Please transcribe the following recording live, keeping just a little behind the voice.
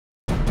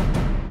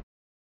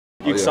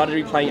You excited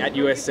to be playing at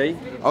USC?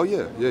 Oh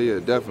yeah,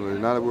 definitely.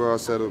 Now that we're all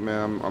settled,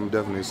 man, I'm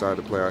definitely excited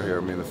to play out here.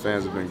 I mean, the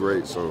fans have been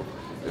great, so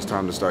it's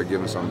time to start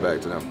giving something back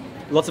to them.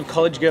 Lots of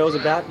college girls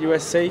about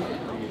USC.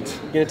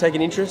 You gonna take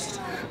an interest?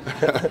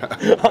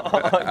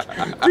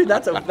 Dude,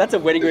 that's a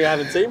wedding ring I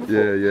haven't seen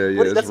before.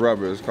 Yeah. It's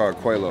rubber. It's called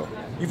Quelo.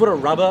 You've got a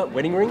rubber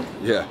wedding ring?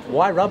 Yeah.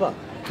 Why rubber?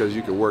 Because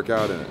you can work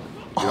out in it.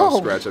 You don't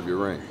scratch up your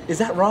ring. Is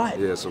that right?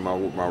 Yeah. So my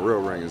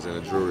real ring is in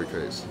a jewelry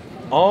case.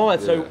 Oh,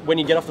 and so when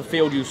you get off the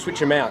field, you switch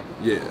them out.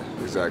 Yeah,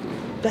 exactly.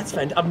 That's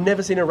fantastic. I've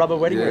never seen a rubber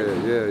wedding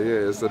ring.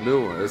 Yeah. It's a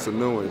new one. It's a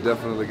new one.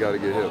 Definitely got to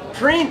get hip.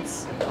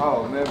 Prince.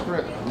 Oh man,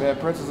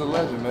 Prince is a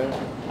legend, man.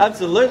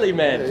 Absolutely,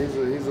 man. Yeah,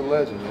 he's a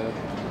legend, man.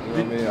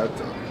 You know what I mean?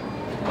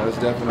 That's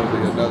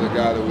definitely another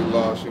guy that we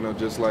lost. You know,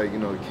 just like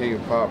the King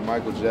of Pop,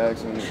 Michael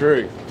Jackson.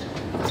 True.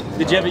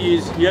 Did you ever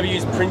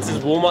use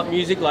Prince's warm-up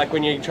music, like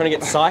when you're trying to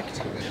get psyched?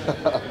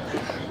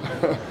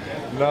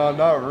 No,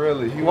 not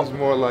really. He was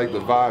more like the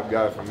vibe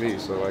guy for me.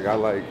 So like I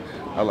like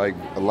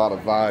a lot of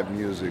vibe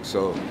music.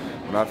 So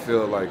when I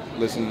feel like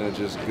listening to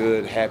just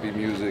good, happy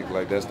music,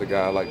 like that's the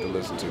guy I like to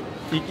listen to.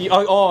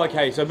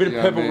 Okay. So a bit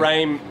of Purple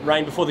Rain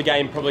before the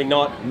game, probably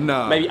not.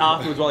 No. Maybe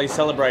afterwards while he's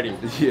celebrating.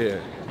 Yeah.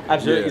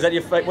 Absolutely. Yeah.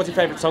 Is that what's your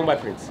favorite song by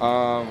Prince?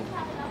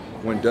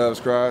 When Doves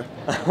Cry.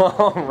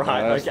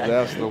 Right. Okay.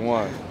 That's the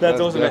one.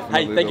 That's awesome.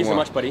 Hey, thank you so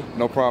much, buddy.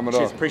 No problem at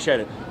all. Cheers. Appreciate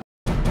it.